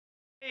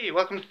Hey,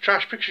 welcome to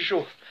Trash Picture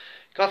Show.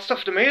 Got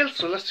stuff in the mail,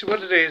 so let's see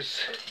what it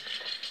is.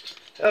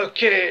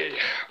 Okay.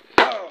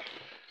 Oh.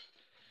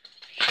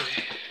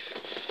 Okay.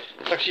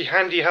 It's actually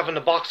handy having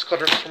the box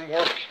cutters from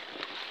work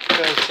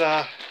because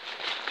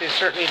they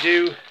certainly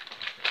do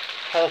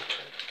help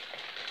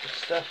with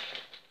stuff.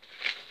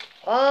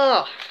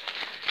 Ah,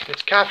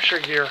 it's capture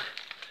gear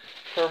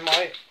for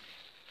my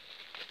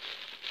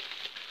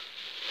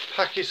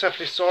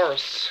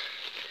Pachycephalosaurus.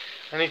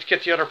 I need to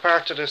get the other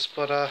part of this,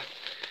 but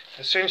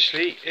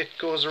essentially it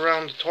goes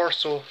around the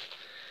torso,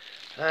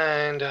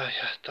 and yeah,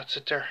 that's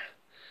it there.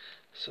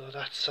 So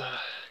that's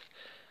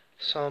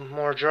some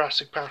more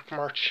Jurassic Park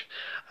merch.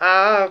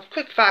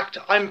 Quick fact,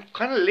 I'm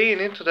kind of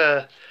leaning into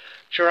the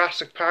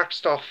Jurassic Park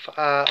stuff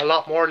a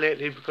lot more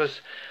lately because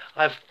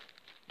I've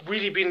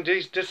really been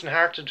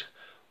disheartened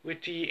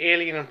with the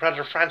Alien and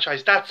Predator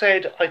franchise. That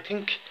said, I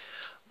think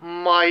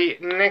my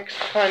next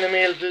kind of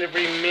mail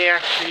delivery may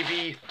actually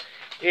be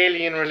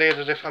Alien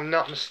related, if I'm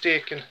not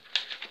mistaken.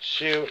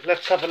 So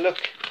let's have a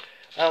look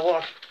at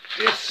what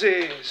this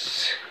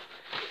is.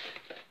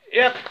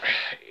 Yep,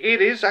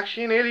 it is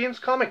actually an Aliens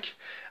comic.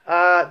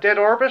 Dead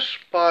Orbit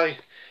by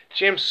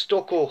James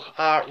Stocco.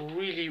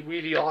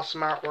 Really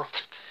awesome artwork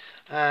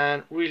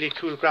and really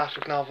cool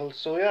graphic novel.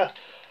 So yeah,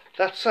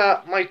 that's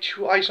my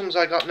two items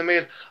I got in the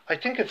mail. I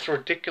think it's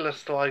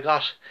ridiculous though. I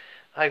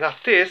got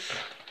this,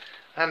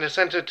 and they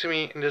sent it to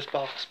me in this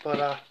box.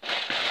 But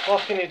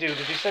what can you do? Did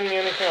he send me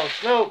anything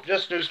else? No,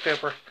 just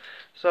newspaper.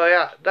 So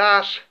yeah,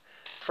 that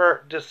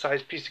for this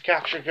size piece of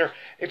capture gear.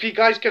 If you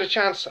guys get a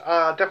chance,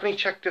 definitely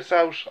check this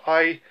out.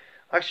 I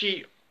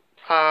actually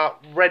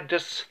read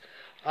this.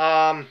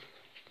 I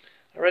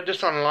read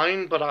this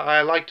online, but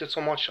I liked it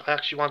so much I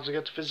actually wanted to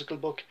get the physical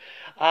book.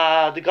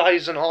 The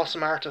guy's an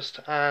awesome artist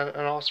and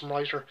an awesome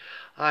writer.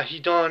 He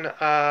done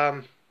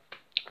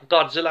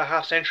Godzilla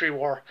Half Century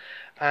War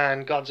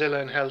and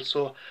Godzilla in Hell,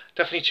 so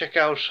definitely check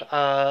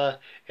out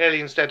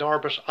Aliens Dead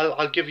Orbit.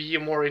 I'll give you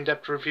a more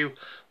in-depth review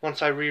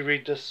once I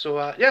reread this. So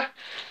yeah,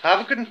 have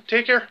a good one.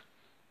 Take care.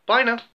 Bye now.